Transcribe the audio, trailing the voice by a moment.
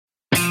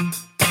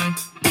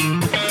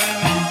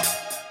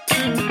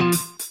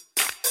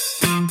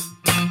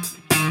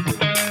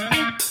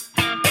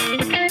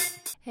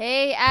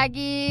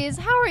Aggies?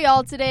 How are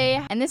y'all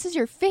today? And this is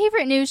your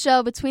favorite news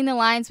show, Between the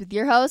Lines, with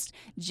your host,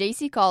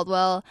 JC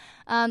Caldwell.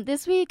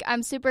 This week,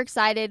 I'm super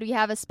excited. We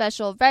have a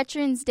special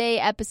Veterans Day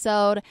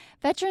episode.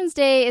 Veterans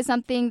Day is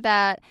something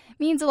that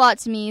means a lot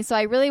to me, so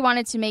I really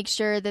wanted to make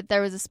sure that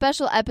there was a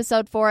special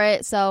episode for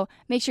it. So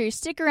make sure you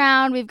stick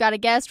around. We've got a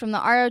guest from the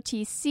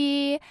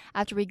ROTC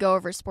after we go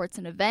over sports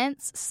and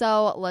events.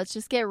 So let's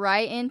just get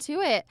right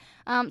into it.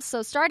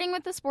 So starting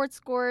with the sports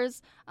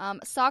scores,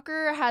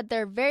 soccer had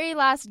their very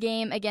last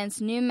game against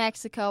New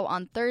Mexico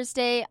on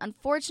Thursday.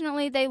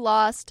 Unfortunately, they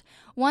lost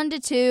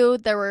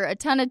 1-2. There were a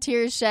ton of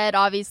tears shed,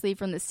 obviously,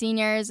 from the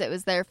seniors. It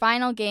was their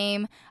final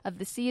game of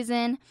the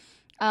season.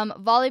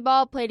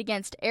 Volleyball played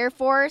against Air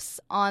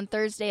Force on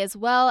Thursday as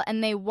well,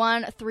 and they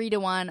won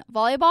 3-1.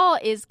 Volleyball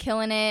is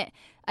killing it.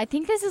 I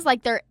think this is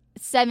like their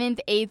 7th,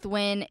 8th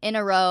win in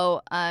a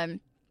row.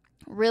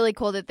 Really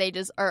cool that they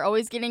just are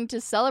always getting to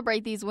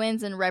celebrate these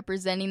wins and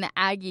representing the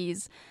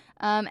Aggies.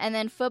 And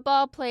then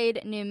football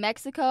played New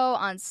Mexico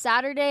on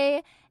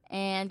Saturday,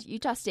 and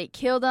Utah State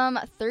killed them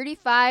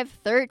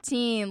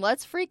 35-13.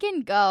 Let's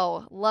freaking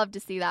go. Love to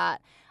see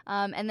that.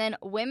 And then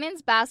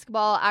women's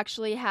basketball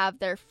actually have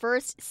their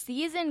first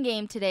season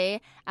game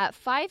today at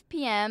 5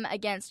 p.m.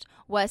 against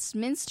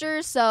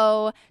Westminster.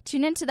 So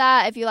tune into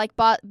that if you like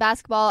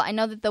basketball. I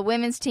know that the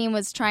women's team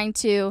was trying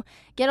to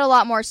get a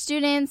lot more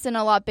students and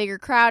a lot bigger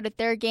crowd at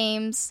their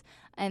games.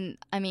 And,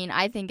 I mean,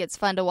 I think it's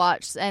fun to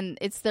watch. And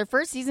it's their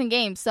first season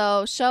game.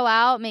 So show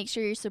out. Make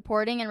sure you're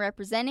supporting and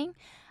representing.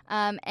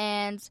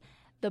 And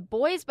the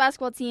boys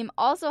basketball team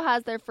also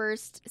has their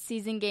first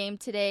season game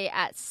today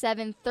at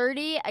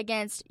 7:30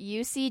 against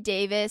UC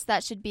Davis.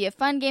 That should be a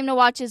fun game to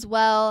watch as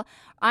well.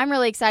 I'm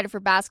really excited for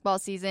basketball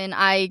season.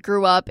 I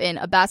grew up in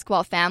a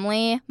basketball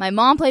family. My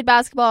mom played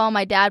basketball.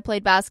 My dad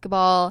played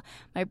basketball.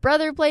 My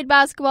brother played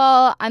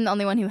basketball. I'm the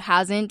only one who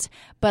hasn't,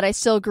 but I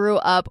still grew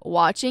up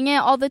watching it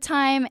all the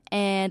time,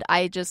 and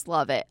I just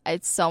love it.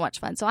 It's so much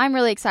fun. So I'm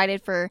really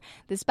excited for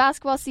this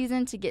basketball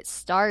season to get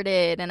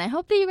started, and I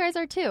hope that you guys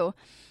are too.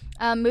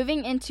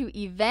 Moving into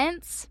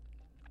events,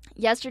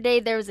 yesterday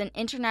there was an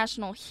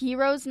International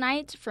Heroes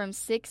Night from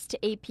 6 to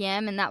 8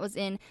 p.m., and that was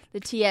in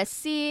the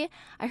TSC.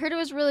 I heard it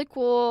was really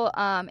cool.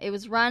 It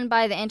was run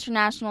by the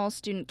International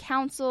Student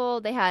Council.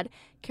 They had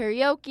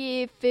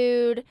karaoke,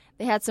 food,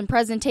 they had some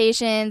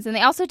presentations, and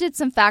they also did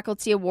some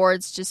faculty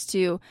awards just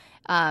to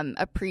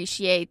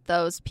appreciate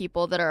those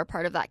people that are a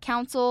part of that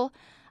council.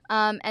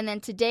 And then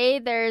today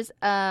there's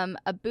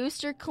a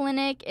booster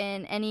clinic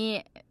in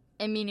any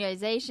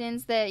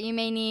immunizations that you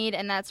may need,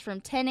 and that's from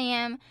 10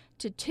 a.m.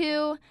 to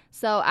 2.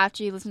 So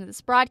after you listen to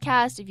this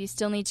broadcast, if you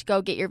still need to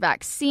go get your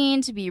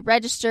vaccine to be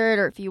registered,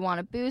 or if you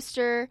want a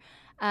booster,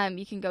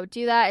 you can go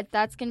do that.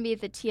 That's going to be at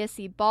the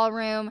TSC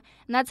Ballroom,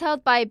 and that's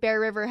held by Bear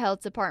River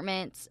Health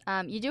Department.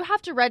 You do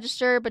have to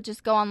register, but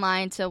just go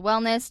online to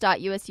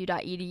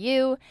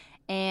wellness.usu.edu,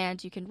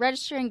 and you can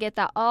register and get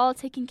that all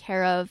taken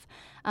care of.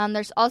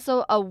 There's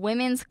also a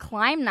women's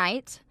climb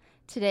night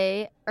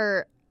tonight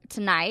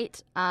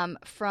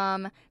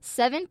from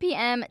 7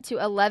 p.m. to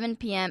 11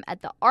 p.m.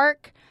 at the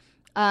Arc.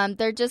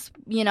 They're just,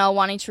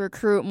 wanting to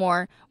recruit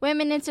more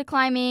women into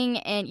climbing,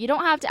 and you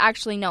don't have to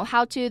actually know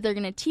how to. They're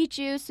going to teach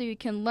you so you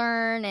can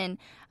learn and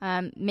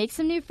make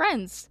some new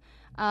friends.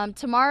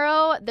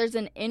 Tomorrow, there's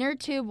an inner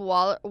tube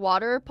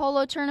water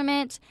polo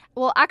tournament.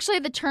 Well, actually,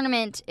 the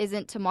tournament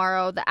isn't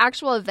tomorrow. The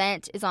actual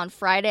event is on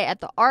Friday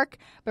at the Arc,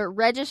 but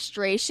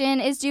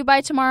registration is due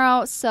by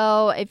tomorrow.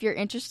 So if you're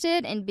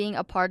interested in being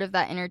a part of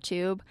that inner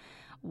tube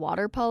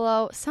water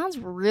polo, sounds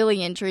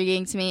really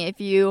intriguing to me. If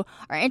you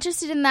are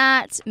interested in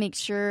that, make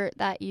sure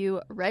that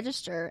you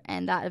register,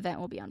 and that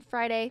event will be on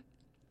Friday.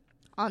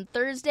 On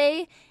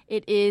Thursday,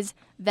 it is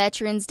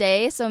Veterans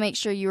Day, so make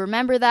sure you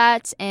remember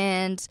that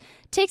and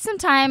take some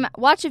time,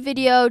 watch a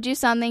video, do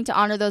something to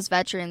honor those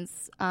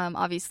veterans.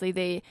 Obviously,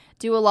 they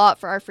do a lot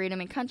for our freedom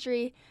and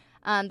country.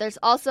 There's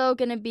also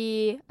going to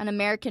be an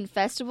American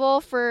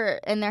festival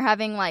and they're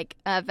having like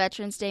a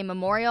Veterans Day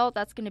memorial.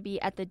 That's going to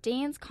be at the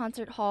Danes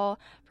Concert Hall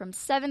from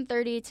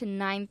 7:30 to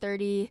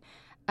 9:30.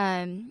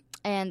 And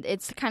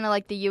it's kind of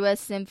like the U.S.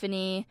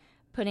 Symphony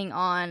putting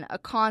on a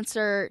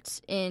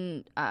concert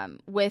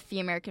with the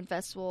American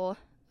Festival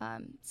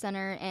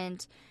Center,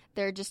 and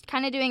they're just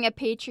kind of doing a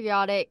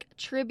patriotic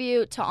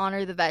tribute to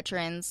honor the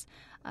veterans.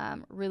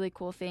 Really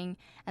cool thing.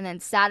 And then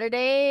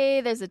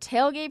Saturday, there's a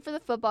tailgate for the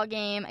football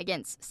game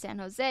against San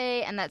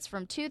Jose, and that's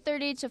from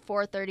 2:30 to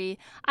 4:30.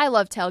 I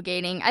love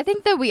tailgating. I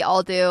think that we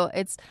all do.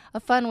 It's a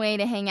fun way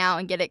to hang out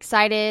and get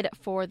excited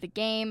for the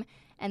game.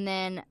 And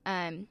then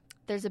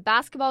there's a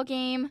basketball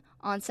game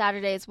on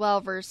Saturday as well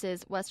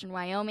versus Western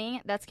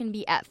Wyoming. That's going to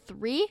be at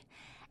 3.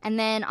 And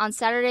then on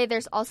Saturday,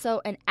 there's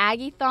also an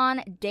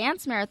Aggie-thon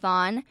dance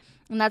marathon,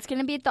 and that's going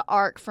to be at the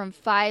Arc from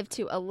 5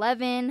 to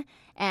 11.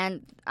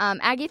 And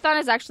Aggie-thon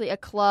is actually a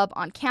club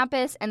on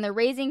campus, and they're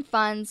raising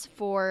funds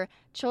for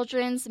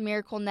Children's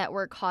Miracle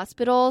Network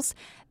hospitals.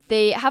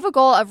 They have a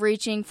goal of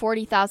reaching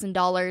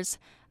 $40,000.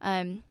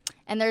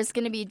 And there's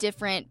going to be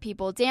different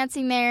people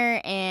dancing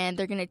there, and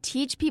they're going to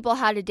teach people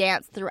how to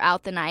dance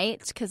throughout the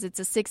night because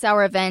it's a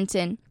 6-hour event,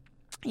 and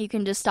You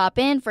can just stop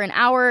in for an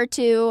hour or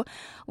two,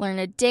 learn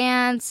a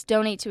dance,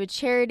 donate to a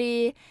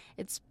charity.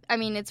 It's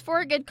for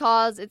a good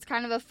cause. It's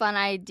kind of a fun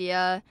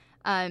idea,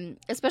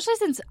 especially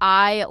since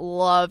I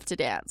love to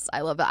dance.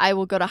 I love it. I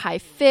will go to High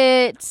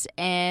Fit,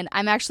 and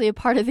I'm actually a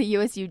part of the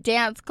USU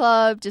Dance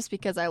Club just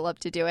because I love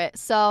to do it.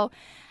 So,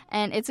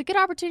 and it's a good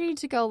opportunity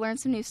to go learn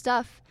some new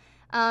stuff.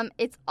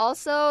 It's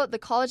also the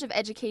College of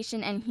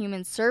Education and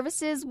Human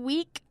Services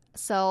week,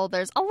 so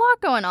there's a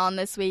lot going on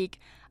this week.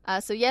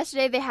 So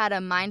yesterday they had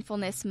a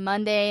Mindfulness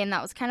Monday, and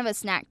that was kind of a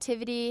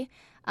snacktivity.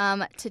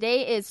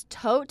 Today is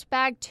Tote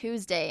Bag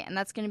Tuesday, and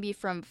that's going to be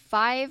from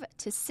 5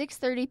 to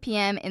 6:30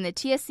 p.m. in the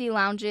TSC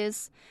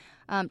lounges.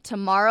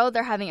 Tomorrow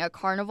they're having a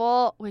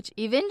carnival, which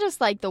even just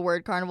like the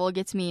word carnival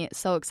gets me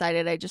so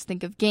excited. I just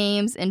think of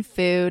games and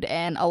food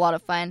and a lot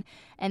of fun.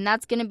 And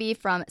that's going to be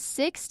from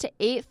 6 to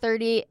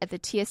 8:30 at the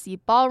TSC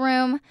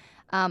Ballroom.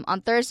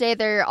 On Thursday,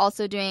 they're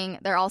also going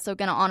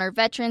to honor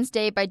Veterans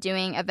Day by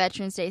doing a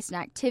Veterans Day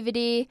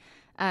snacktivity.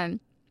 And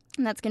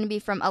that's going to be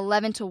from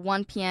 11 to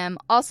 1 p.m.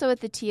 also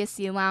at the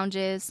TSC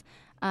lounges.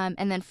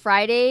 And then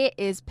Friday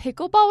is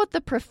pickleball with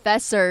the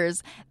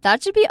professors.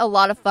 That should be a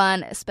lot of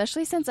fun,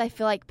 especially since I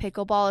feel like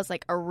pickleball is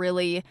like a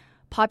really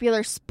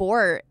popular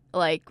sport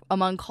like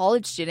among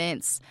college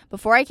students.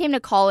 Before I came to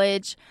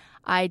college,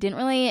 I didn't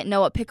really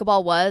know what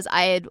pickleball was.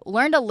 I had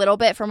learned a little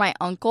bit from my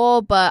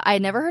uncle, but I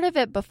had never heard of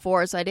it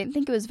before, so I didn't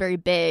think it was very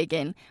big.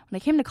 And when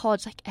I came to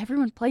college, like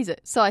everyone plays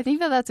it. So I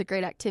think that that's a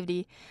great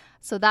activity.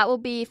 So that will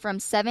be from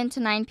 7 to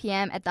 9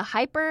 p.m. at the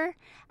Hyper.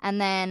 And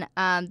then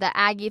the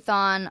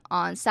Aggie-thon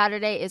on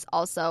Saturday is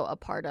also a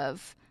part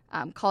of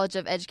College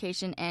of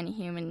Education and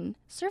Human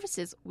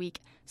Services Week.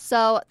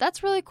 So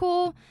that's really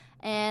cool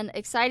and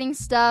exciting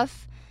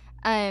stuff.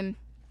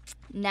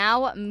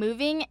 Now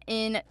moving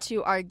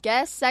into our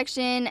guest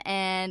section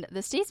and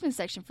the Statesman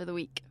section for the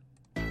week.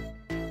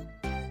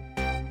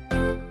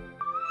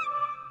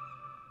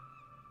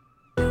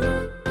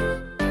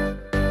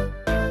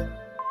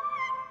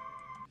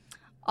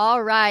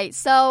 All right,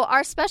 so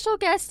our special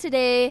guest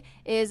today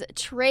is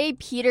Trey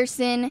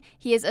Peterson.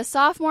 He is a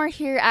sophomore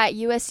here at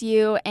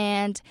USU,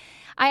 and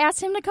I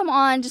asked him to come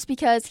on just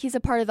because he's a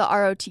part of the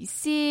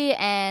ROTC,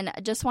 and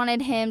just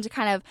wanted him to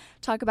kind of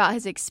talk about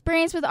his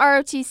experience with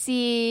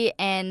ROTC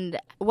and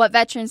what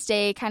Veterans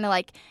Day kind of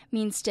like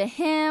means to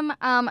him.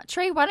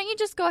 Trey, why don't you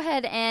just go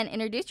ahead and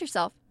introduce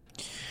yourself?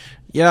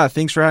 Yeah,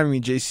 thanks for having me,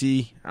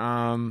 JC.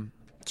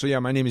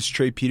 My name is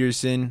Trey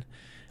Peterson.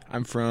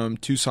 I'm from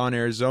Tucson,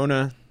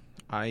 Arizona.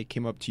 I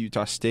came up to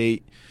Utah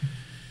State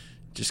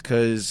just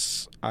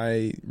because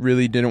I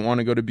really didn't want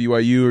to go to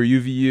BYU or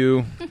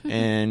UVU,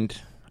 and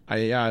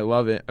I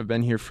love it. I've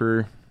been here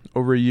for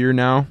over a year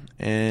now,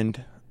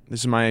 and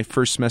this is my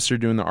first semester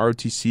doing the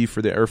ROTC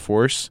for the Air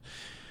Force,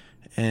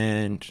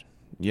 and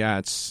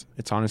it's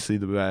honestly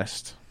the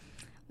best.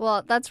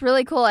 Well, that's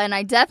really cool, and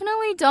I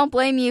definitely don't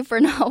blame you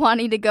for not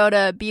wanting to go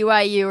to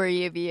BYU or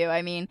UVU.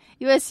 I mean,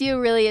 USU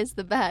really is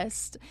the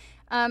best.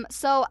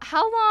 So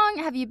how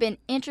long have you been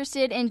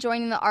interested in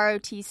joining the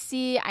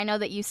ROTC? I know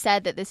that you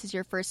said that this is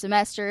your first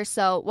semester,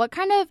 so what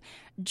kind of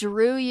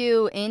drew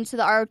you into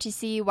the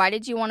ROTC? Why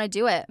did you want to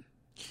do it?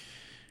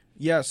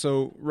 Yeah,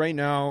 so right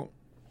now,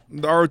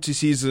 the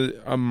ROTC is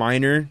a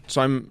minor,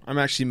 so I'm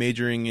actually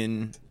majoring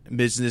in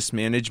business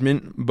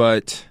management,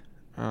 but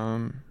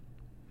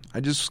I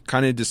just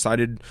kind of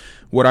decided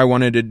what I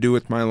wanted to do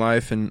with my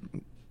life,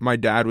 and my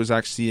dad was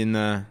actually in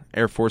the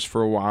Air Force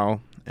for a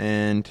while,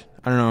 and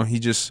I don't know, he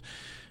just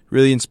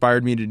really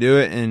inspired me to do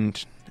it,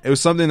 and it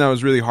was something that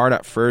was really hard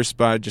at first,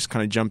 but I just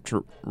kind of jumped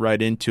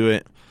right into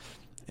it,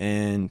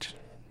 and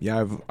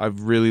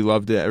I've really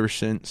loved it ever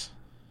since.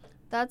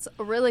 That's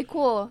really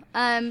cool.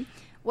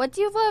 What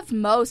do you love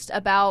most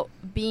about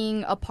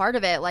being a part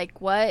of it? Like,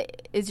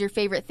 what is your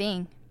favorite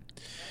thing?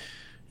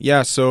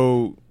 Yeah,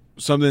 so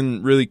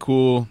something really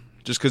cool,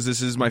 just because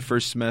this is my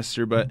first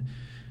semester, but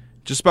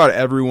just about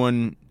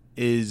everyone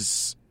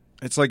it's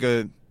like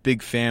a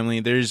big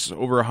family. There's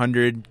over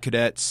 100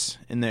 cadets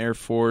in the Air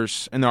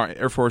Force, in the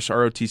Air Force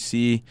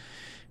ROTC,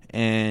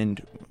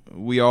 and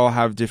we all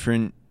have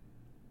different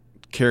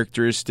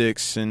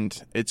characteristics,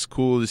 and it's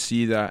cool to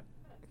see that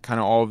kind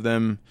of all of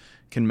them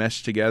can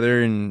mesh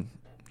together, and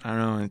I don't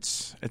know,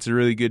 it's a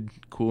really good,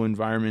 cool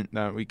environment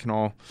that we can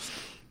all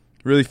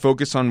really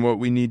focus on what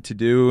we need to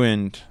do,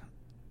 and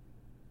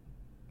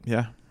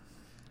yeah,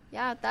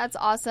 that's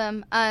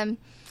awesome.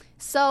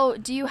 So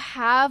do you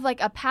have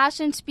like a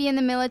passion to be in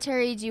the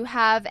military? Do you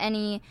have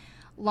any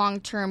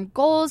long-term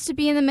goals to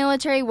be in the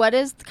military? What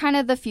does kind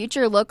of the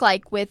future look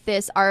like with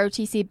this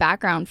ROTC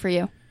background for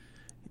you?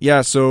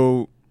 Yeah,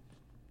 so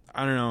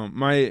I don't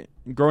know.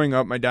 Growing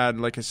up, my dad,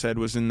 like I said,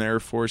 was in the Air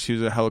Force. He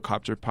was a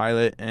helicopter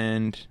pilot,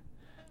 and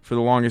for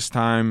the longest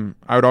time,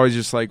 I would always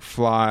just like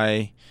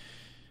fly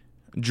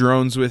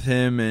drones with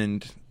him,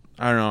 and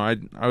I don't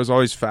know. I was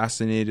always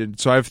fascinated.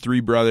 So I have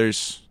 3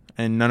 brothers,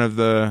 and none of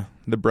the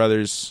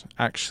brothers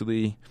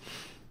actually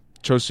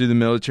chose to do the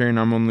military, and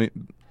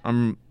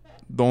I'm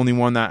the only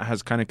one that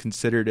has kind of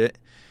considered it.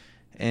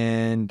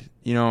 And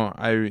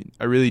I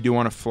really do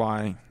want to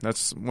fly.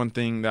 That's one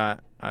thing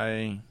that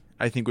I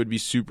think would be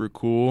super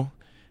cool.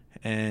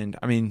 And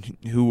I mean,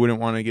 who wouldn't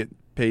want to get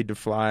paid to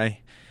fly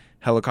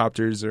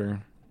helicopters or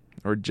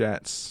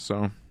jets?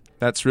 So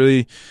that's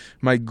really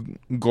my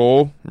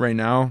goal right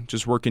now,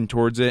 just working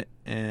towards it.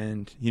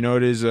 And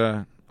it is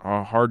a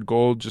hard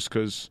goal just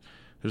because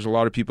there's a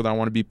lot of people that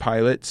want to be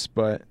pilots,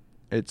 but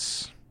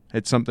it's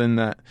something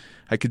that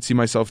I could see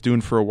myself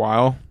doing for a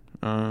while.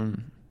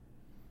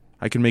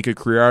 I can make a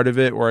career out of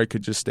it, or I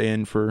could just stay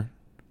in for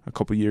a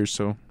couple years.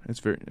 So it's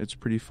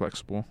pretty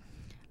flexible.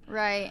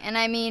 Right. And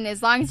I mean,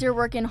 as long as you're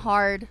working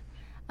hard,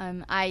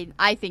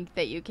 I think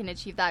that you can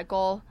achieve that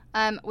goal.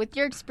 With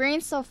your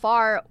experience so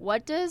far,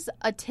 what does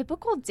a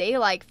typical day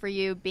like for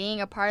you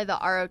being a part of the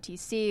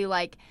ROTC?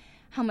 Like,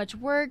 how much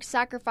work,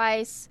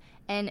 sacrifice,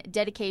 and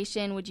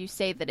dedication would you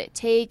say that it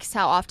takes?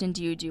 How often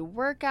do you do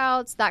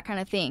workouts? That kind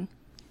of thing.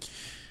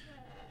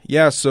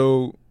 Yeah,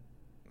 so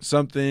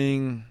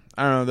something,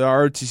 I don't know, the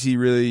ROTC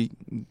really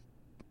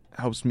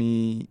helps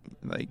me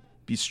like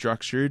be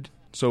structured.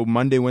 So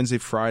Monday, Wednesday,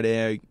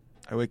 Friday,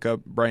 I wake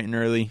up bright and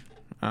early.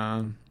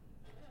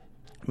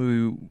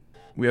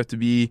 We have to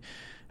be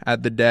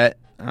at the det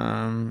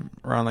around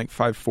like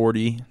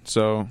 5:40.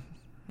 So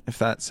if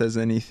that says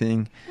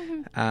anything,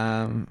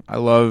 I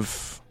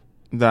love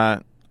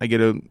that I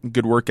get a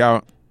good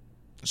workout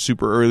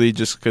super early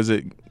just because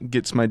it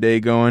gets my day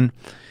going.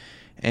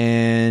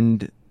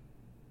 And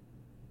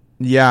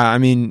yeah, I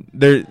mean,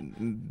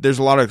 there's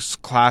a lot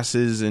of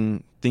classes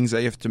and things that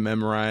you have to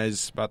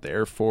memorize about the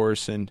Air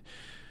Force, and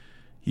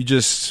I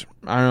don't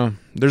know,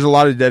 there's a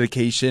lot of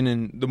dedication,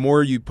 and the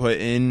more you put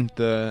in,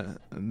 the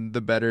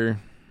better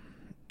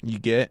you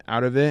get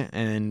out of it.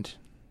 And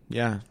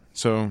yeah,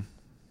 so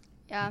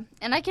yeah,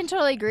 and I can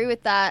totally agree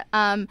with that.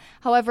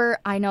 However,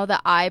 I know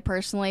that I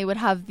personally would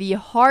have the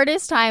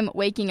hardest time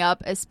waking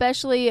up,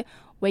 especially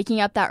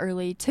waking up that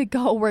early to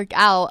go work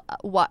out.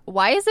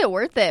 Why is it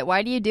worth it?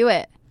 Why do you do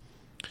it?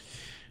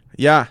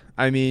 Yeah,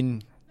 I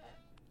mean,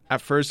 at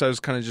first I was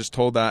kind of just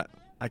told that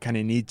I kind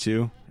of need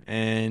to,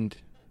 and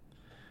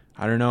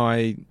I don't know,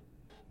 I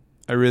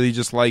really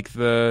just like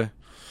the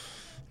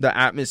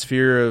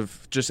atmosphere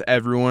of just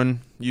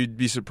everyone. You'd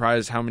be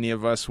surprised how many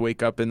of us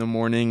wake up in the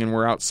morning and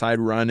we're outside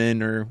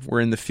running, or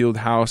we're in the field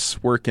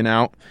house working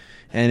out.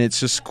 And it's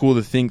just cool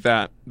to think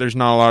that there's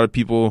not a lot of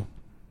people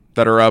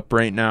that are up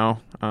right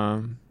now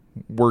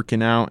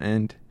working out,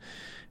 and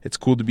it's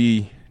cool to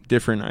be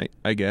different,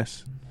 I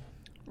guess.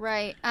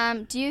 Right.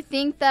 Do you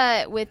think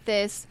that with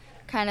this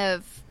kind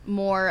of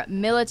more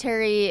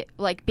military,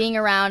 like being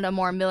around a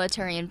more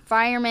military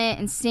environment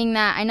and seeing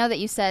that, I know that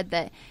you said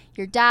that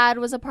your dad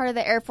was a part of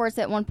the Air Force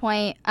at one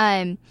point,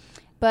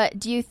 but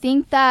do you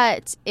think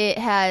that it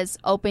has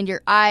opened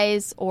your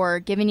eyes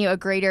or given you a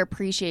greater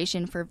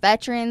appreciation for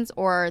veterans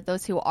or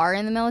those who are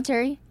in the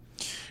military?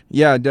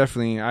 Yeah,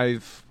 definitely.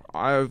 I've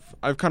kind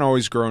of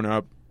always grown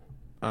up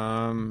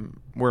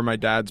where my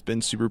dad's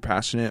been super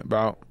passionate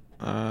about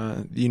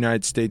the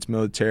United States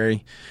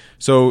military.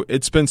 So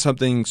it's been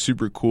something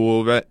super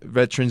cool,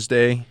 Veterans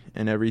Day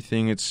and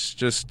everything. It's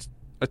just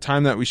a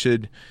time that we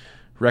should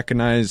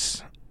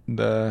recognize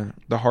the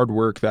hard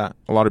work that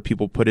a lot of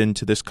people put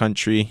into this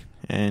country,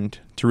 and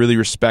to really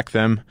respect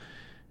them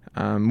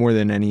more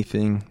than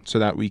anything, so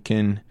that we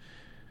can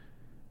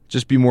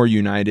just be more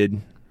united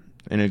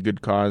in a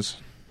good cause.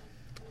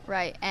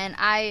 Right, and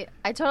I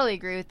totally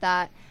agree with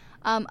that.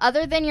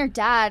 Other than your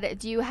dad,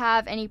 do you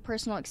have any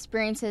personal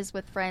experiences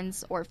with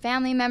friends or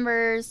family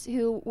members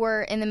who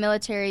were in the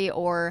military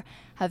or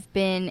have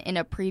been in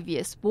a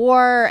previous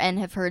war and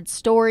have heard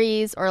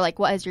stories? Or like,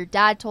 what has your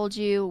dad told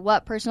you?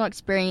 What personal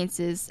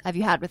experiences have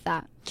you had with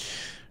that?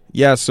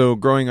 Yeah, so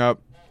growing up,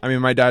 I mean,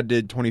 my dad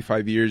did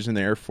 25 years in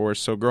the Air Force.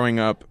 So growing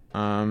up,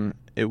 I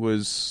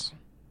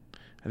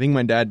think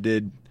my dad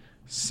did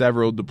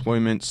several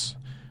deployments,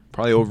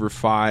 probably over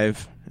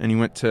 5. And he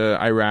went to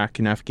Iraq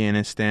and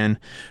Afghanistan.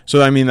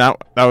 So, I mean, that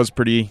was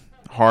pretty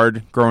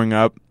hard growing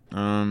up,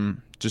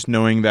 just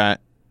knowing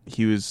that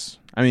he was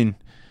doing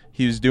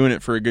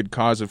it for a good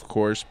cause, of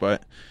course,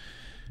 but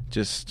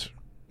just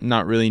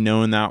not really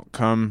knowing the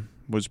outcome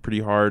was pretty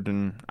hard.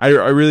 And I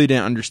really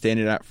didn't understand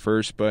it at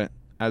first, but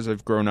as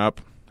I've grown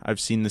up, I've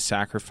seen the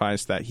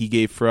sacrifice that he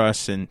gave for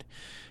us, and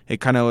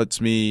it kind of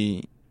lets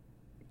me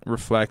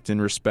reflect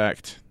and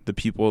respect the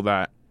people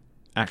that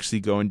actually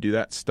go and do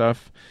that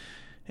stuff.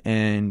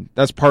 And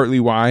that's partly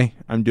why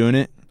I'm doing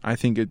it. I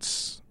think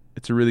it's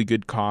a really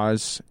good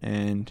cause,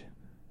 and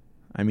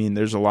I mean,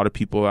 there's a lot of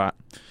people that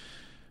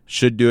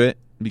should do it,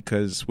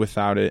 because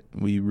without it,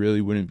 we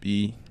really wouldn't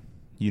be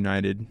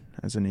united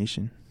as a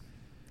nation.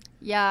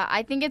 Yeah,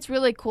 I think it's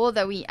really cool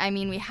that we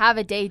have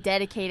a day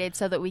dedicated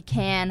so that we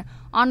can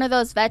honor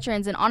those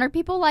veterans and honor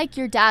people like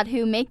your dad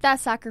who make that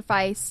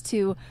sacrifice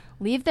to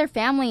leave their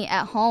family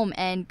at home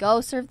and go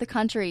serve the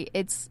country.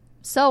 It's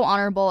so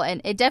honorable, and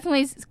it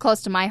definitely is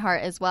close to my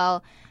heart as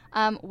well.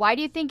 Why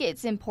do you think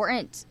it's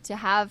important to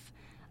have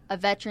a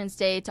Veterans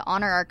Day to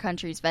honor our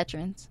country's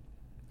veterans?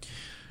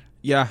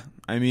 Yeah,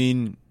 I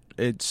mean,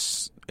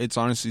 it's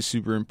honestly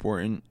super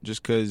important,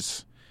 just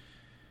because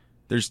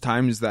there's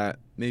times that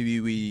maybe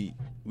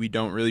we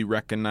don't really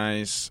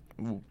recognize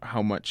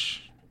how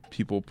much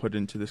people put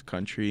into this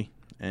country.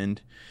 And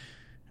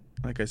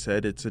like I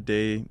said, it's a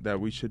day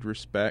that we should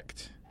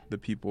respect the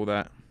people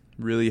that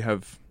really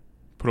have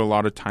put a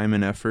lot of time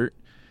and effort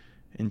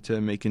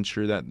into making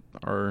sure that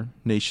our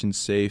nation's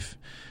safe.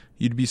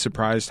 You'd be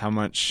surprised how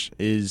much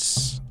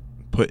is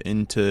put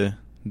into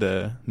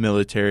the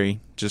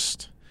military.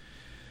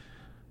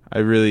 I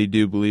really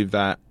do believe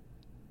that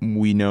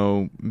we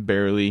know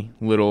barely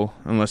little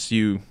unless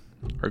you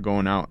are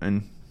going out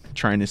and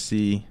trying to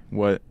see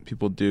what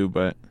people do,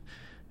 but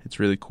it's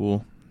really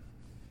cool.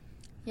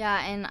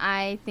 Yeah, and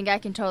I think I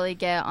can totally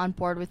get on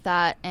board with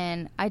that,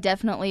 and I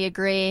definitely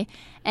agree.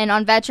 And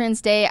on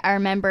Veterans Day, I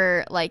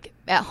remember, like,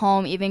 at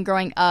home, even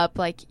growing up,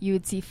 like, you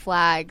would see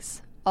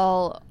flags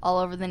all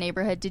over the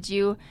neighborhood. Did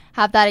you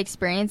have that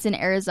experience in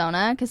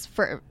Arizona? Because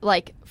for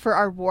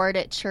our ward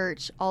at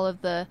church, all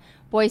of the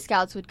Boy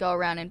Scouts would go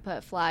around and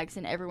put flags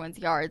in everyone's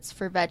yards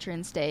for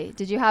Veterans Day.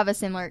 Did you have a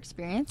similar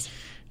experience?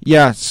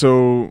 Yeah,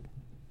 so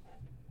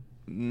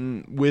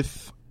in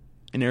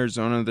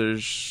Arizona,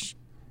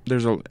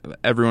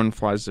 everyone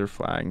flies their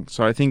flag.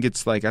 So I think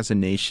it's like, as a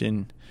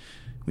nation,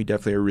 we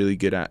definitely are really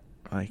good at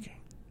like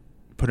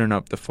putting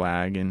up the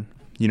flag. And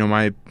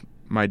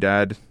my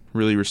dad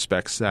really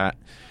respects that,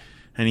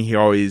 and he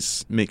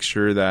always makes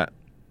sure that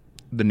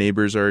the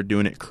neighbors are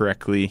doing it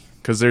correctly,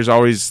 because there's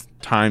always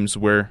times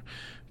where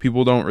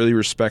people don't really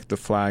respect the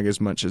flag as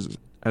much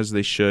as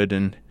they should.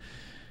 And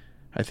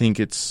I think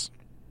it's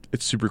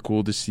super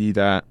cool to see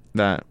that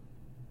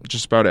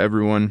just about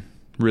everyone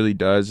really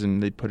does,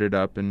 and they put it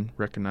up and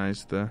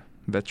recognize the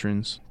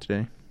veterans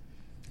today.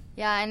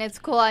 Yeah, and it's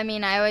cool. I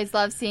mean, I always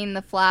love seeing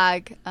the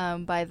flag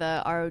by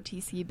the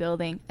ROTC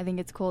building. I think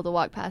it's cool to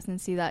walk past and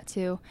see that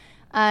too.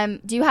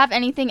 Do you have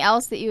anything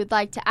else that you would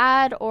like to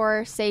add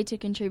or say to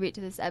contribute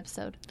to this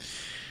episode?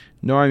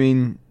 No, I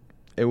mean,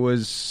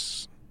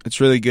 it's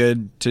really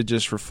good to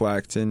just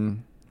reflect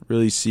and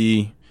really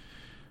see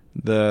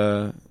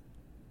the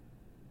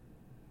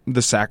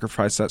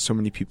sacrifice that so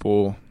many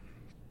people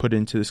put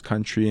into this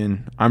country.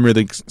 And I'm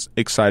really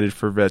excited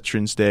for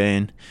Veterans Day,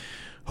 and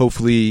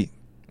hopefully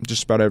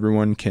just about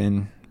everyone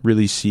can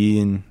really see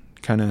and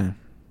kind of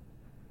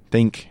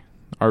thank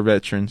our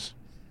veterans.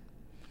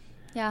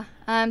 Yeah.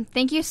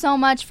 Thank you so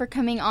much for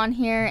coming on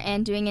here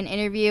and doing an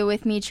interview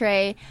with me,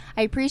 Trey.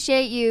 I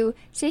appreciate you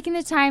taking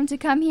the time to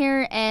come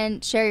here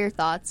and share your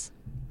thoughts.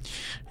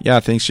 Yeah,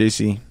 thanks,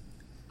 JC.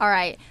 All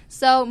right.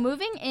 So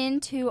moving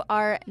into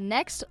our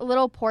next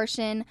little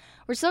portion,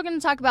 we're still going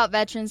to talk about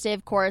Veterans Day,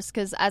 of course,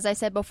 because as I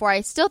said before,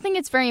 I still think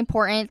it's very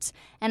important.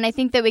 And I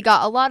think that we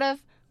got a lot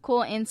of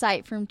cool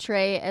insight from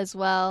Trey as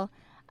well.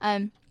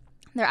 There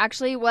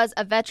actually was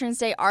a Veterans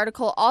Day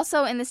article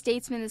also in the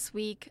Statesman this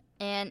week,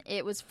 and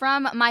it was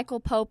from Michael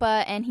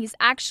Popa, and he's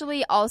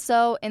actually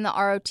also in the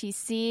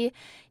ROTC.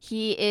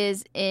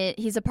 He's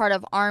a part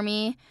of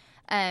Army,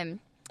 and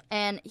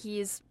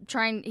he's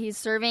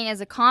serving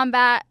as a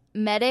combat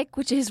medic,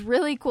 which is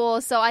really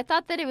cool. So I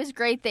thought that it was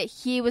great that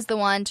he was the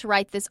one to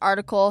write this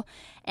article.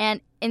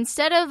 And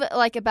instead of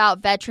like about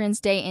Veterans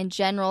Day in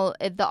general,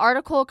 the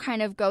article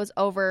kind of goes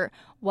over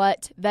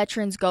what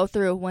veterans go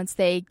through once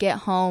they get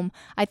home.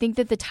 I think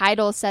that the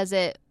title says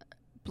it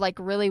like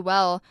really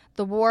well,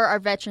 the war our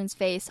veterans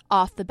face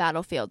off the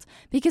battlefield,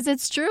 because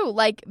it's true.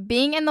 Like,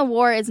 being in the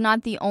war is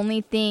not the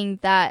only thing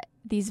that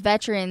these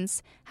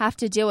veterans have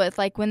to deal with.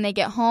 Like, when they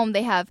get home,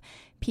 they have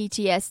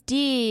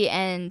PTSD,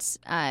 and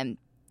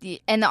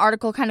the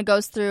article kind of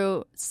goes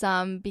through,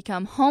 some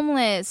become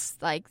homeless,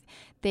 like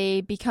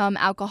they become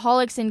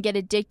alcoholics and get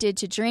addicted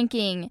to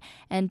drinking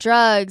and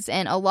drugs,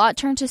 and a lot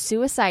turn to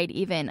suicide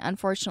even,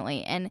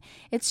 unfortunately. And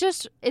it's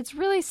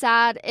really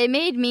sad. It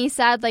made me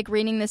sad, like,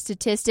 reading the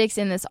statistics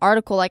in this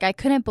article. Like, I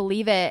couldn't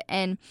believe it.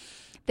 And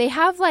they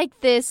have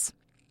the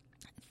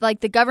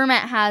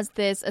government has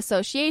this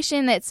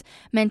association that's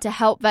meant to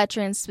help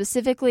veterans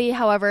specifically.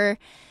 However,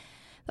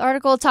 the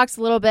article talks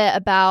a little bit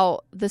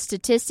about the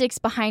statistics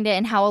behind it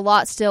and how a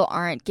lot still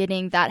aren't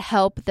getting that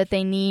help that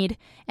they need.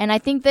 And I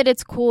think that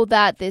it's cool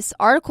that this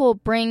article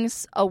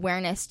brings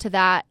awareness to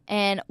that.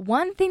 And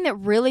one thing that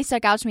really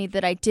stuck out to me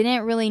that I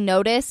didn't really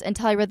notice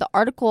until I read the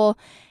article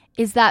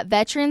is that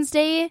Veterans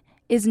Day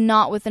is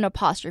not with an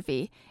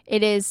apostrophe.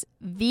 It is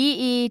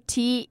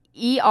VETERANS.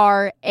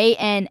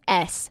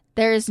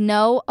 There is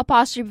no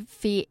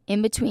apostrophe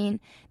in between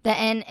the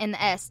N and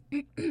the S.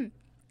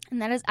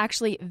 And that is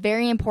actually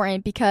very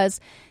important, because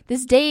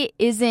this day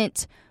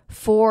isn't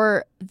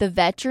for the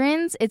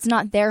veterans. It's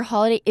not their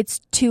holiday. It's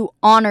to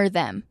honor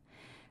them.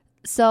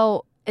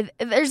 So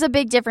there's a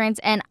big difference,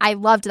 and I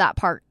loved that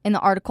part in the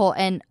article,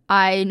 and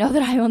I know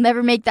that I will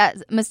never make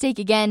that mistake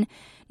again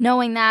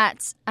knowing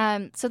that.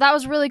 So that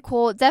was really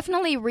cool.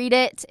 Definitely read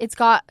it. It's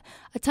got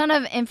a ton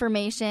of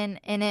information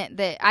in it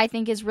that I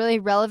think is really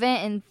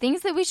relevant and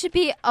things that we should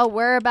be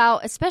aware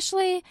about,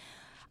 especially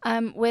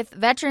with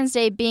Veterans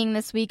Day being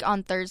this week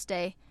on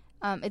Thursday.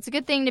 It's a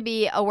good thing to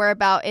be aware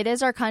about. It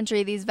is our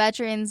country. These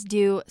veterans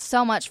do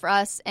so much for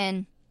us,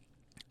 and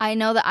I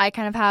know that I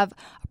kind of have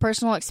a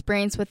personal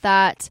experience with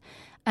that.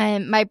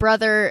 My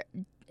brother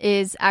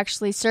is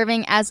actually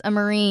serving as a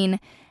Marine,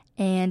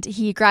 and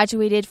he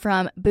graduated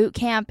from boot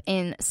camp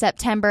in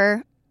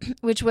September,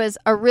 which was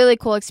a really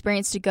cool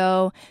experience to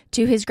go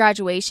to his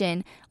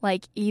graduation.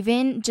 Like,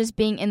 even just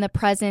being in the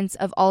presence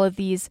of all of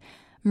these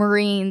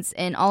Marines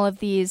and all of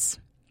these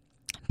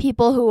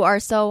people who are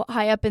so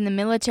high up in the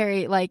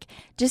military, like,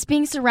 just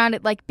being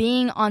surrounded, like,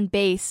 being on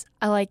base,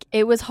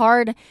 it was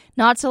hard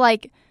not to,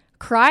 like,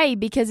 cry,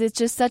 because it's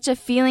just such a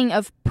feeling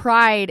of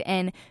pride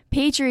and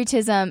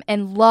patriotism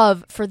and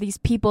love for these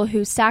people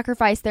who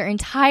sacrificed their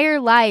entire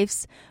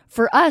lives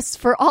for us,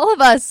 for all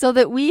of us, so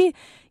that we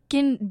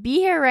can be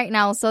here right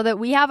now, so that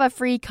we have a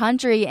free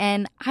country.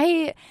 And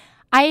I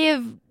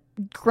have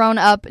grown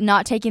up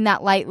not taking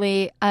that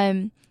lightly.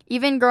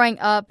 Even growing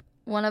up,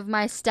 one of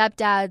my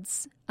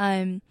stepdads,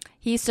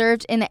 he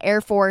served in the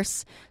Air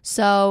Force.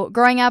 So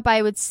growing up,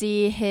 I would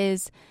see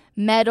his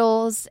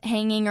medals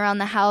hanging around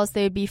the house.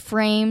 They would be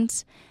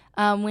framed.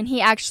 When he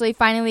actually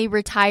finally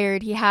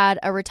retired, he had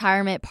a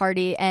retirement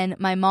party, and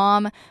my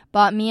mom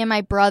bought me and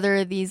my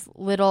brother these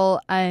little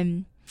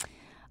cami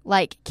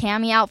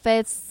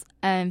outfits,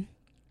 kind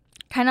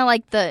of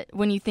like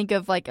when you think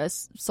of like a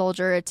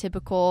soldier, a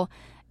typical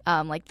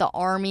like the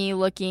army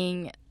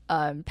looking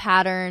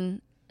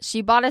pattern.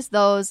 She bought us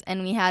those,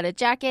 and we had a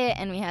jacket,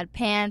 and we had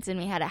pants, and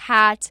we had a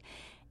hat.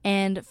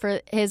 And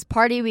for his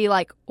party, we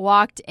like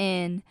walked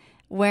in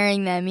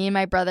wearing them. Me and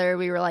my brother,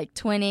 we were like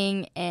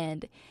twinning,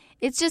 and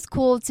it's just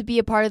cool to be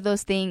a part of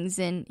those things.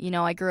 And, you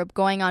know, I grew up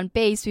going on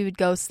base. We would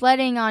go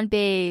sledding on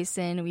base,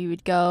 and we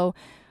would go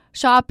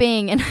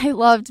shopping, and I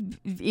loved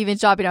even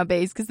shopping on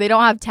base because they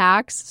don't have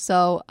tax.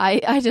 So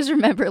I just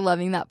remember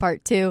loving that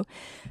part too.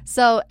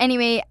 So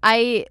anyway,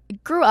 I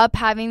grew up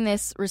having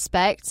this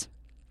respect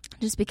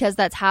just because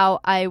that's how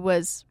I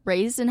was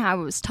raised and how I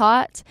was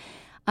taught.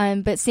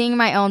 But seeing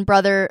my own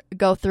brother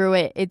go through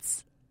it,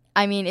 it's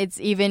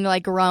even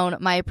like grown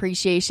my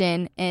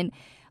appreciation. And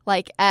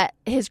like at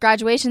his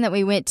graduation that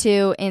we went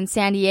to in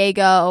San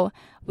Diego,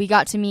 we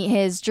got to meet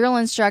his drill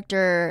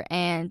instructor,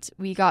 and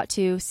we got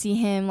to see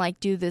him like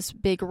do this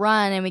big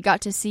run, and we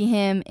got to see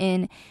him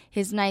in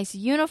his nice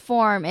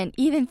uniform. And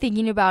even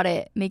thinking about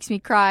it makes me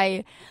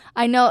cry.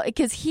 I know,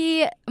 because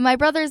my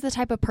brother is the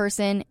type of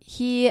person,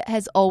 he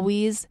has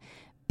always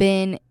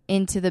been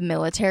into the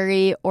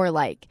military, or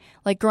like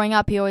growing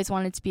up, he always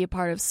wanted to be a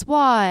part of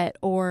SWAT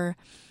or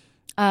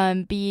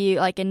be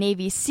like a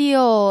Navy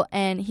SEAL,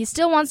 and he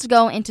still wants to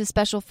go into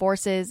special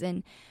forces.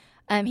 And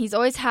he's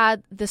always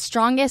had the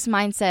strongest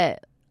mindset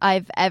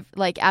I've ever,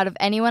 like, out of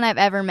anyone I've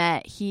ever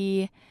met.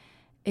 He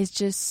is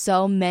just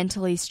so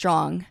mentally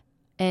strong,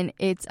 and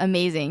it's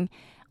amazing.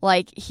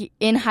 Like,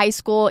 in high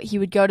school, he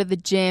would go to the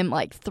gym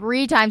like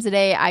 3 times a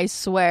day. I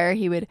swear,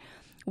 he would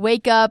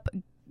wake up,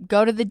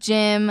 go to the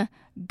gym,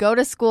 go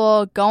to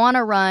school, go on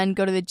a run,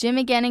 go to the gym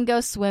again and go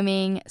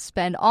swimming,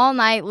 spend all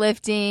night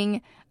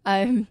lifting.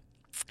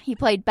 He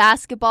played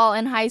basketball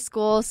in high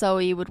school, so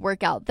he would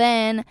work out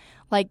then.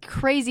 Like,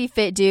 crazy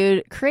fit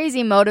dude,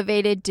 crazy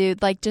motivated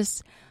dude, like,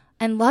 just,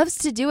 and loves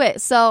to do it.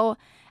 So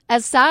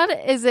as sad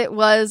as it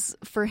was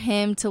for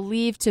him to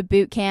leave to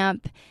boot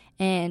camp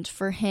and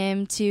for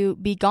him to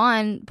be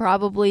gone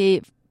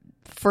probably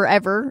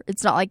forever,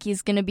 it's not like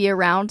he's going to be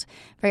around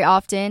very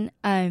often.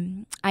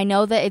 I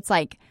know that it's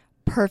like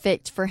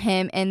perfect for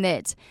him, and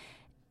that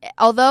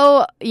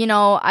although, you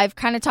know, I've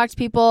kind of talked to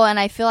people, and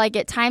I feel like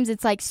at times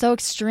it's like so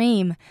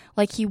extreme,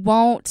 like he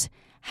won't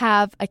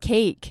have a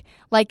cake.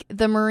 Like,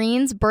 the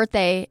Marine's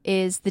birthday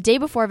is the day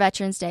before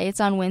Veterans Day. It's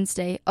on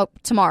Wednesday,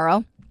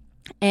 tomorrow.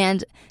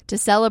 And to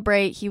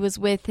celebrate, he was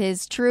with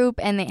his troop,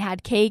 and they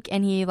had cake,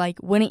 and he like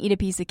wouldn't eat a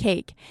piece of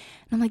cake.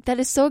 And I'm like, that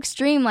is so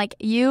extreme. Like,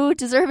 you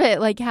deserve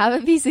it. Like, have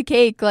a piece of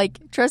cake.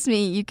 Like, trust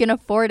me, you can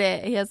afford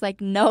it. He has like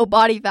no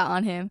body fat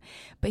on him,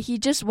 but he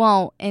just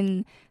won't.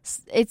 And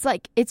it's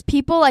like, it's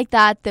people like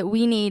that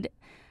we need,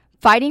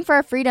 fighting for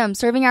our freedom,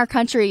 serving our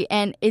country.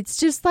 And it's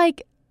just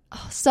like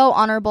so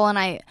honorable. And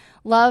I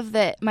love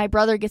that my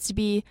brother gets to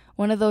be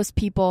one of those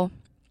people,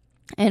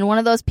 and one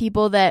of those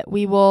people that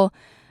we will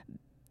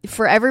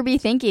forever be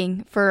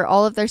thanking for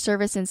all of their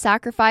service and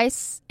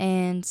sacrifice.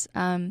 And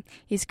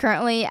he's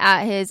currently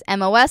at his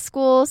MOS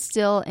school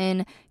still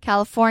in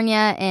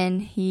California,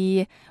 and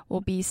he will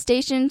be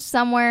stationed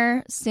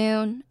somewhere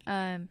soon,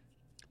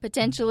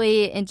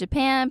 potentially in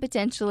Japan,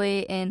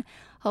 potentially in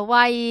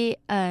Hawaii.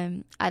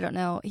 I don't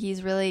know.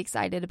 He's really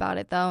excited about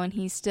it though, and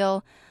he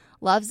still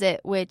loves it,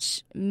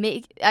 which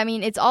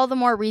it's all the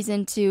more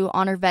reason to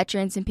honor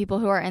veterans and people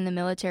who are in the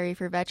military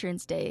for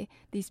Veterans Day.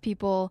 These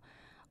people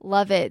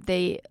love it.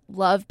 They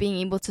love being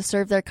able to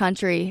serve their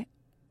country.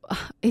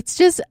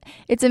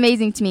 It's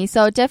amazing to me.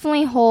 So it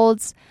definitely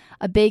holds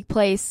a big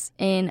place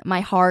in my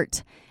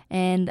heart.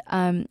 And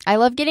I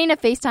love getting to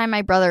FaceTime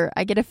my brother.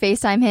 I get to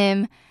FaceTime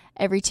him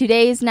every 2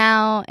 days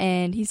now,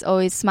 and he's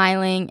always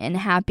smiling and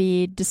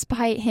happy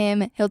despite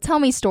him. He'll tell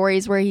me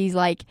stories where he's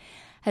like,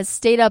 has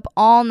stayed up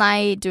all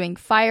night doing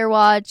fire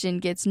watch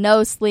and gets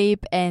no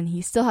sleep, and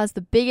he still has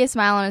the biggest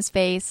smile on his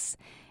face.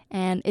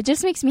 And it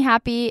just makes me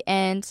happy,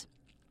 and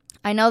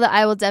I know that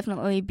I will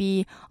definitely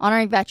be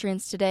honoring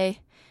veterans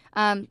today.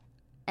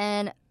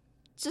 And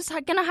just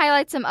going to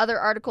highlight some other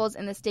articles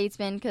in the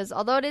Statesman, because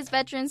although it is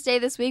Veterans Day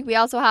this week, we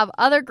also have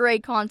other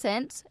great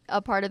content,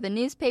 a part of the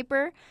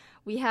newspaper.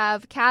 We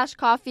have Cash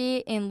Coffee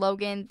in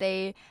Logan.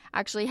 They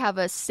actually have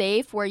a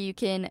safe where you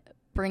can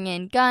bring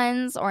in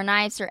guns or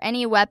knives or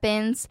any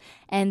weapons,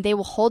 and they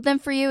will hold them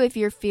for you if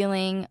you're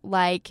feeling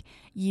like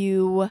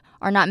you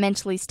are not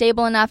mentally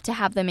stable enough to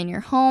have them in your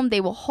home.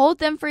 They will hold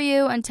them for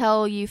you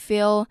until you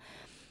feel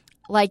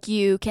like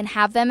you can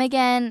have them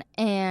again.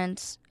 And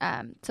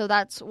so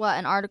that's what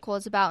an article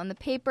is about in the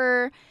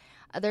paper.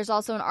 There's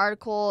also an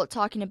article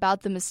talking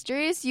about the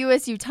mysterious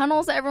USU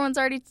tunnels that everyone's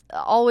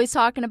always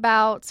talking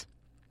about.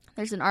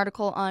 There's an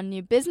article on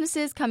new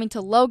businesses coming to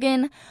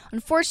Logan.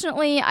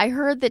 Unfortunately, I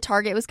heard that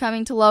Target was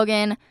coming to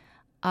Logan.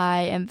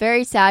 I am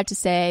very sad to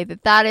say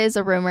that that is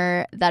a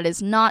rumor. That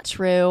is not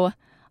true.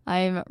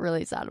 I'm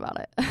really sad about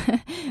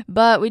it.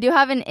 But we do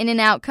have an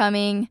In-N-Out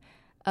coming.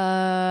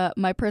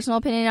 My personal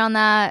opinion on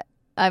that,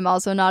 I'm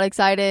also not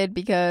excited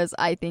because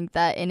I think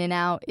that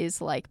In-N-Out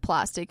is like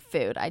plastic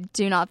food. I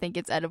do not think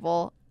it's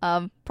edible.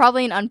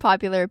 Probably an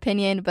unpopular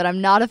opinion, but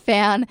I'm not a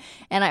fan.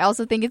 And I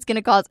also think it's going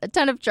to cause a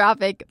ton of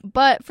traffic.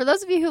 But for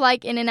those of you who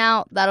like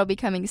In-N-Out, that'll be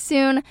coming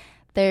soon.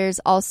 There's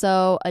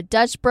also a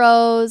Dutch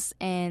Bros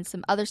and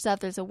some other stuff.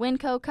 There's a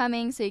Winco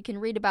coming, so you can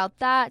read about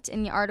that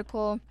in the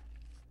article.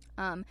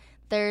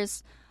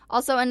 There's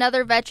also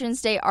another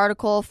Veterans Day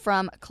article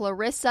from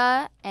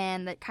Clarissa,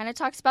 and that kind of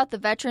talks about the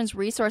Veterans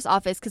Resource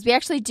Office, because we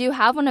actually do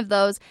have one of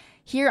those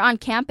here on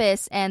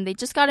campus, and they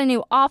just got a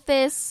new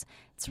office.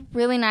 It's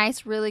really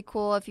nice, really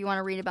cool if you want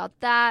to read about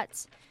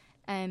that.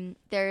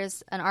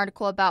 There's an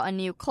article about a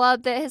new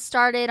club that has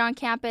started on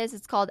campus.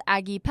 It's called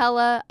Aggie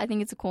Pella. I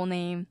think it's a cool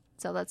name,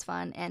 so that's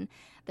fun. And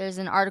there's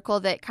an article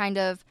that kind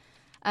of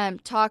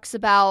talks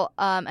about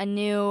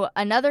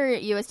another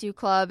USU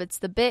club. It's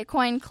the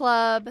Bitcoin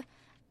Club.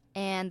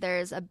 And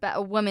there's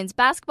a women's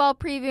basketball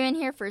preview in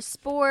here for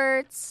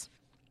sports.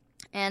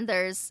 And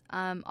there's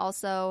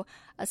also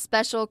a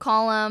special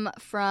column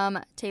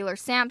from Taylor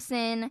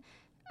Sampson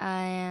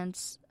and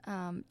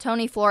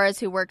Tony Flores,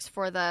 who works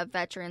for the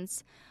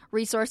Veterans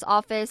Resource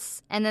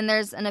Office. And then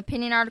there's an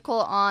opinion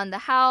article on the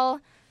HOW.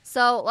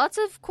 So lots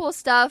of cool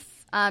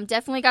stuff.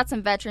 Definitely got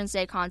some Veterans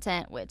Day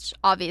content, which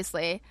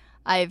obviously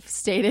I've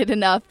stated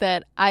enough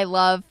that I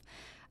love.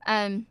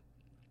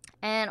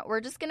 And we're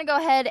just going to go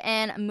ahead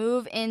and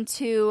move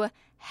into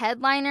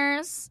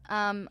headliners.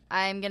 I'm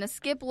going to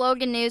skip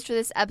Logan news for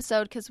this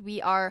episode because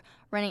we are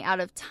running out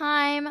of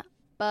time.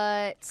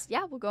 But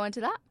yeah, we'll go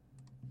into that.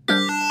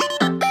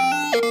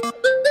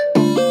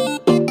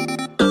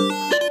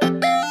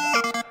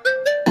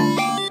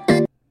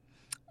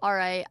 All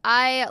right,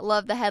 I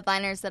love the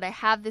headliners that I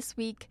have this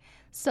week.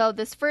 So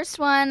this first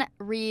one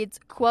reads,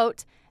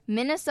 quote,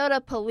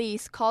 Minnesota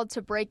police called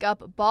to break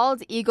up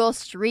bald eagle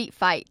street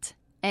fight.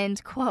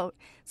 End quote.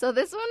 So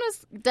this one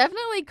was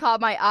definitely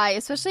caught my eye,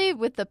 especially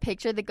with the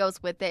picture that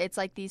goes with it. It's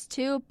like these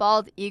two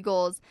bald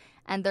eagles,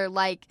 and they're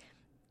like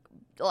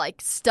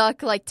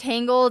stuck, like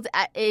tangled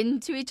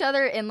into each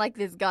other in like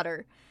this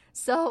gutter.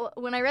 So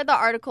when I read the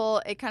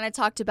article, it kind of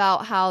talked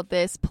about how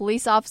this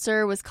police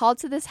officer was called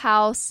to this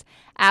house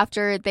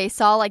after they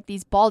saw like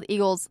these bald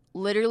eagles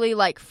literally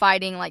like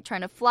fighting, like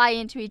trying to fly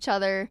into each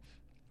other.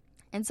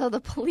 And so the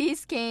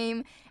police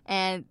came,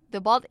 and the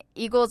bald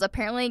eagles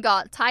apparently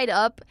got tied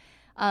up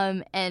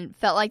and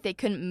felt like they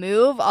couldn't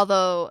move,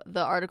 although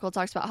the article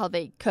talks about how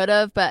they could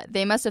have, but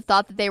they must have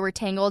thought that they were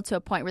tangled to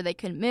a point where they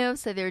couldn't move,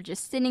 so they were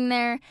just sitting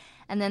there.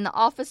 And then the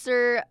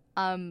officer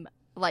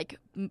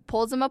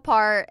pulls them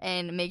apart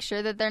and makes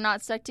sure that they're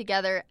not stuck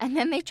together, and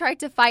then they tried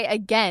to fight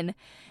again.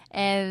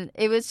 And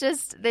it was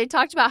just, they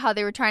talked about how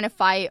they were trying to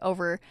fight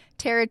over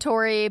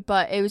territory,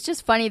 but it was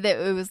just funny that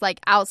it was like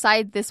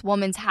outside this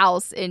woman's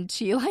house, and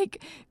she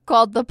like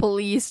called the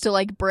police to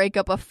like break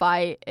up a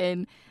fight.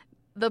 And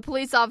the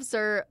police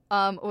officer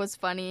was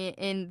funny.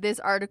 In this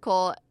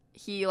article,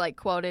 he like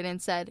quoted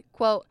and said,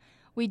 quote,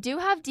 "We do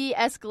have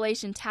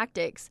de-escalation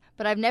tactics,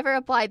 but I've never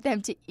applied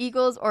them to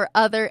eagles or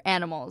other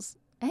animals."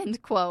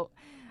 End quote.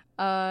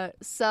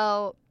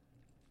 So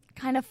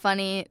kind of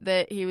funny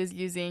that he was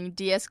using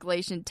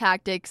de-escalation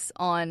tactics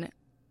on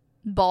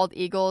bald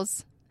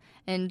eagles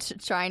and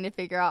trying to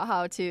figure out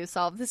how to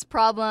solve this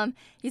problem.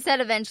 He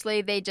said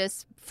eventually they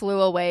just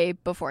flew away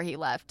before he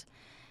left.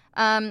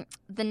 The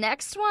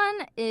next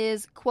one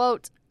is,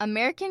 quote,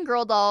 "American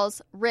Girl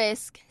dolls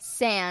risk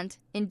sand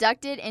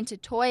inducted into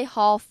Toy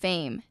Hall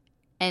fame,"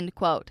 end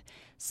quote.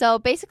 So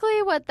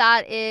basically what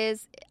that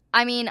is,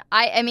 I mean,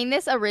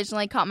 this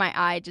originally caught my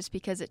eye just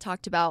because it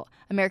talked about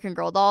American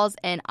Girl dolls,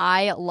 and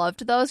I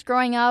loved those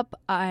growing up.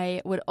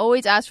 I would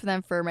always ask for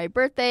them for my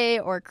birthday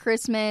or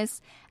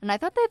Christmas, and I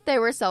thought that they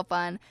were so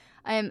fun.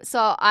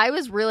 So I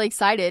was really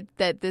excited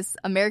that the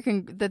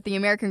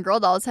American Girl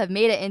dolls have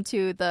made it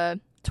into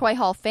the Toy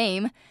Hall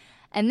fame.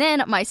 And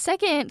then my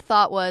second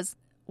thought was,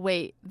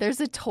 wait,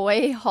 there's a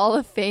Toy Hall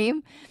of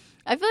Fame?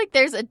 I feel like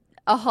there's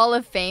a Hall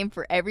of Fame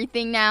for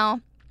everything now.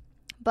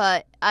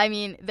 But, I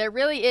mean, there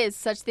really is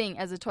such thing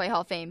as a Toy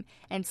Hall of Fame.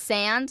 And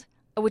sand,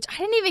 which I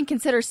didn't even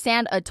consider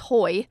sand a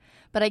toy,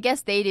 but I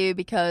guess they do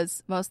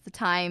because most of the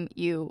time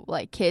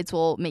kids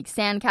will make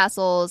sand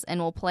castles and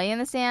will play in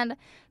the sand.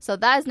 So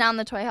that is now in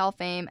the Toy Hall of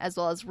Fame, as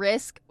well as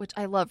Risk, which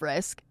I love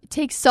Risk. It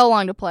takes so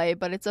long to play,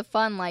 but it's a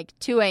fun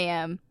 2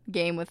 a.m.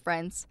 game with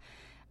friends.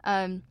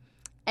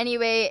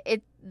 Anyway,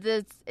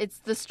 it's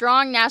the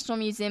Strong National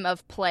Museum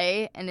of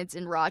Play, and it's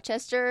in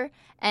Rochester.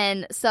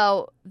 And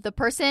so the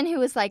person who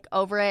was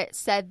over it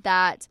said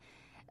that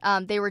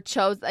they were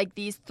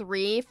these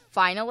 3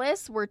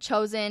 finalists were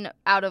chosen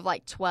out of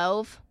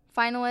 12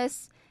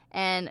 finalists,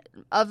 and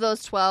of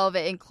those 12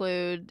 it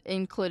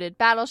included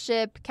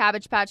Battleship,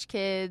 Cabbage Patch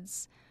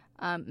Kids,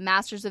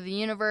 Masters of the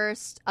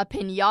Universe, a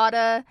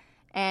Pinata,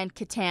 and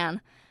Catan.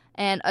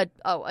 And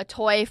a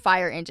toy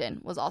fire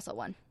engine was also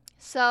one.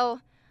 So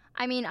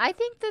I mean, I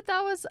think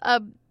that was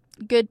a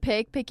good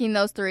picking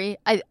those 3.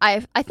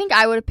 I think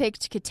I would have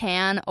picked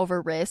Catan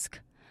over Risk.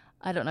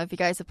 I don't know if you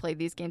guys have played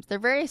these games. They're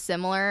very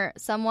similar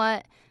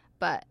somewhat,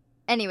 but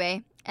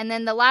anyway. And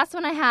then the last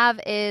one I have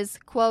is,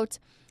 quote,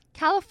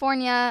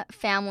 California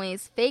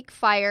families fake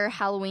fire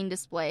Halloween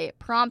display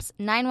prompts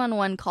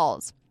 911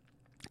 calls,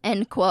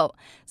 end quote.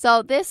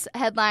 So this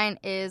headline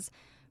is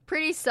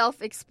pretty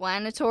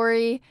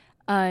self-explanatory,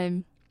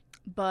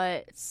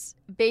 but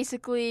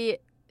basically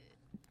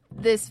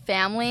this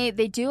family,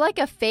 they do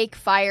a fake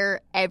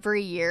fire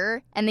every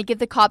year, and they get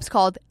the cops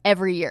called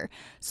every year.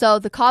 So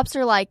the cops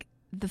are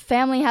the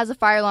family has a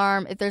fire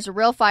alarm. If there's a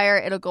real fire,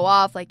 it'll go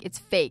off. It's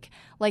fake.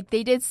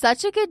 They did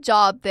such a good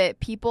job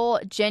that people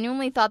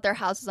genuinely thought their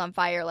house was on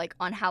fire,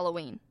 on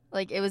Halloween.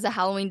 It was a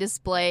Halloween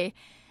display.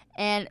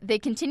 And they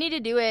continue to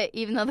do it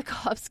even though the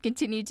cops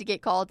continue to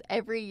get called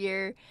every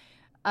year.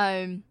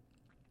 And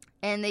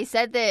they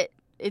said that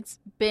it's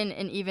been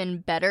an even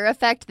better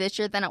effect this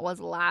year than it was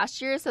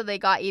last year. So the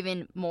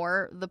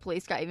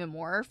police got even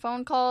more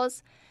phone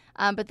calls.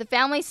 But the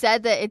family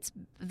said that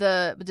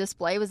the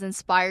display was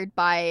inspired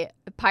by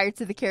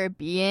Pirates of the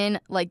Caribbean,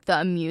 the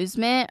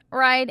amusement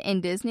ride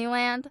in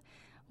Disneyland,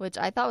 which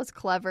I thought was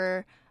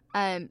clever.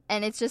 And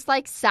it's just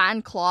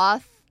satin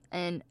cloth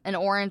and an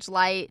orange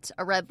light,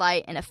 a red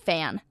light, and a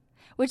fan,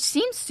 which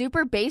seems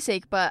super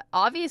basic, but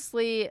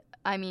obviously,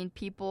 I mean,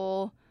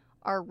 people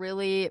are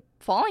really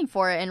falling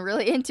for it and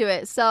really into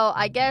it. So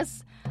I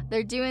guess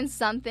they're doing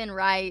something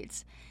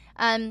right.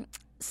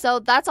 So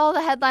that's all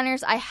the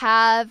headliners I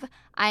have.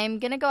 I'm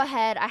going to go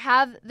ahead. I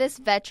have this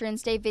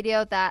Veterans Day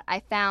video that I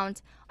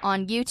found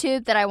on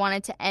YouTube that I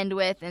wanted to end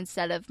with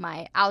instead of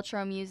my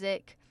outro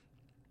music.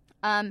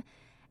 And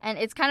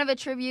it's kind of a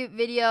tribute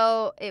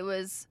video. It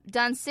was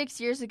done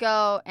 6 years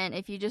ago, and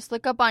if you just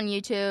look up on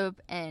YouTube,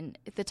 and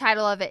the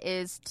title of it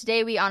is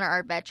Today We Honor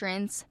Our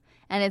Veterans,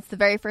 and it's the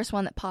very first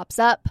one that pops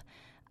up.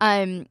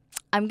 I'm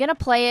going to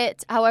play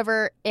it.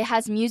 However, it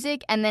has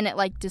music, and then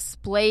it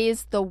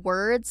displays the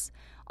words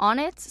on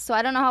it. So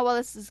I don't know how well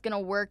this is going to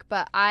work,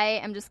 but I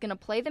am just going to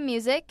play the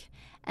music,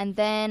 and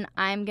then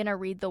I'm going to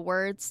read the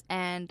words.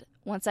 And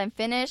once I'm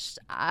finished,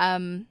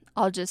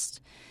 I'll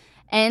just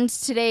end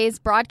today's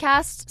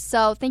broadcast.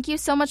 So thank you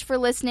so much for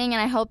listening,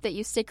 and I hope that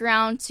you stick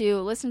around to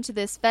listen to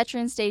this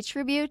Veterans Day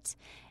tribute.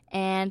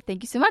 And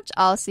thank you so much.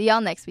 I'll see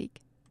y'all next week.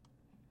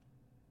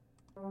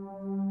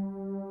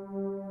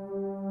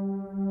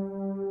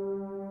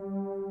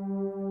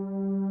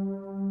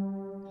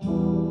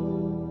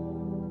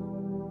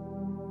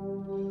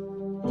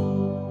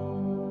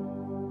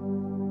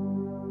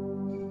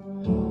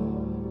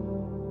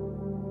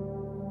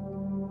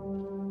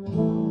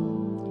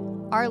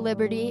 Our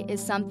liberty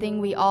is something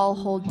we all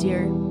hold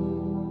dear.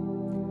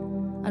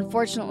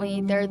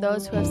 Unfortunately, there are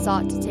those who have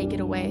sought to take it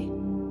away.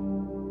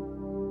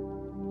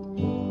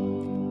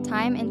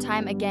 Time and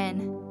time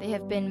again, they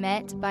have been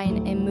met by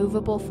an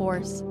immovable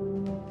force.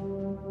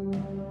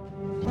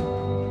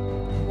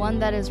 One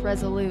that is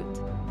resolute.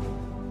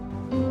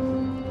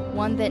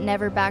 One that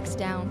never backs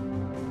down.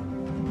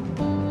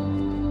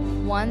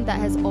 One that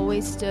has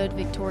always stood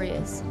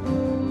victorious.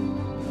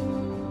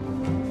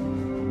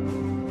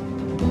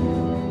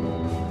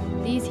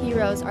 These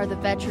heroes are the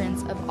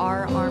veterans of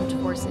our armed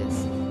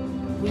forces.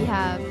 We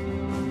have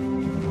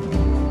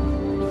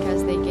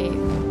because they gave.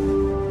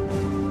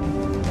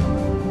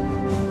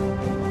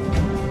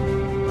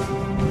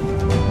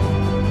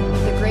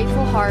 With a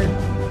grateful heart,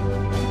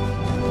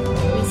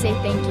 we say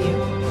thank you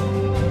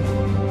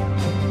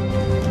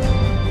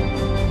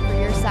for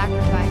your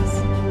sacrifice.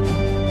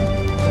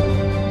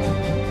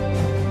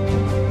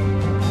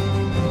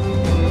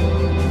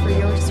 For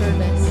your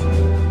service.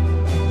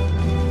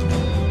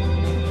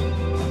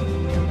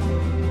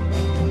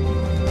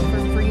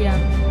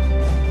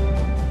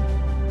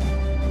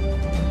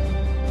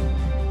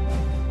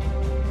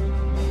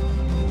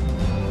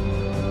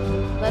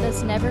 Let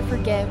us never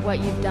forget what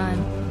you've done.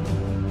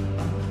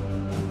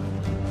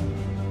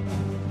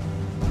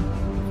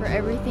 For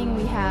everything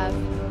we have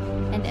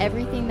and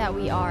everything that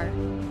we are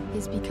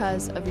is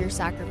because of your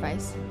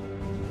sacrifice.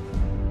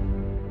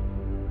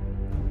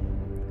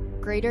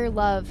 Greater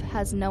love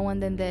has no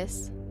one than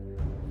this,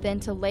 than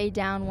to lay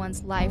down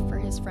one's life for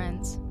his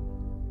friends.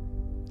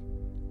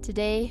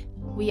 Today,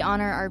 we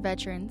honor our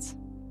veterans.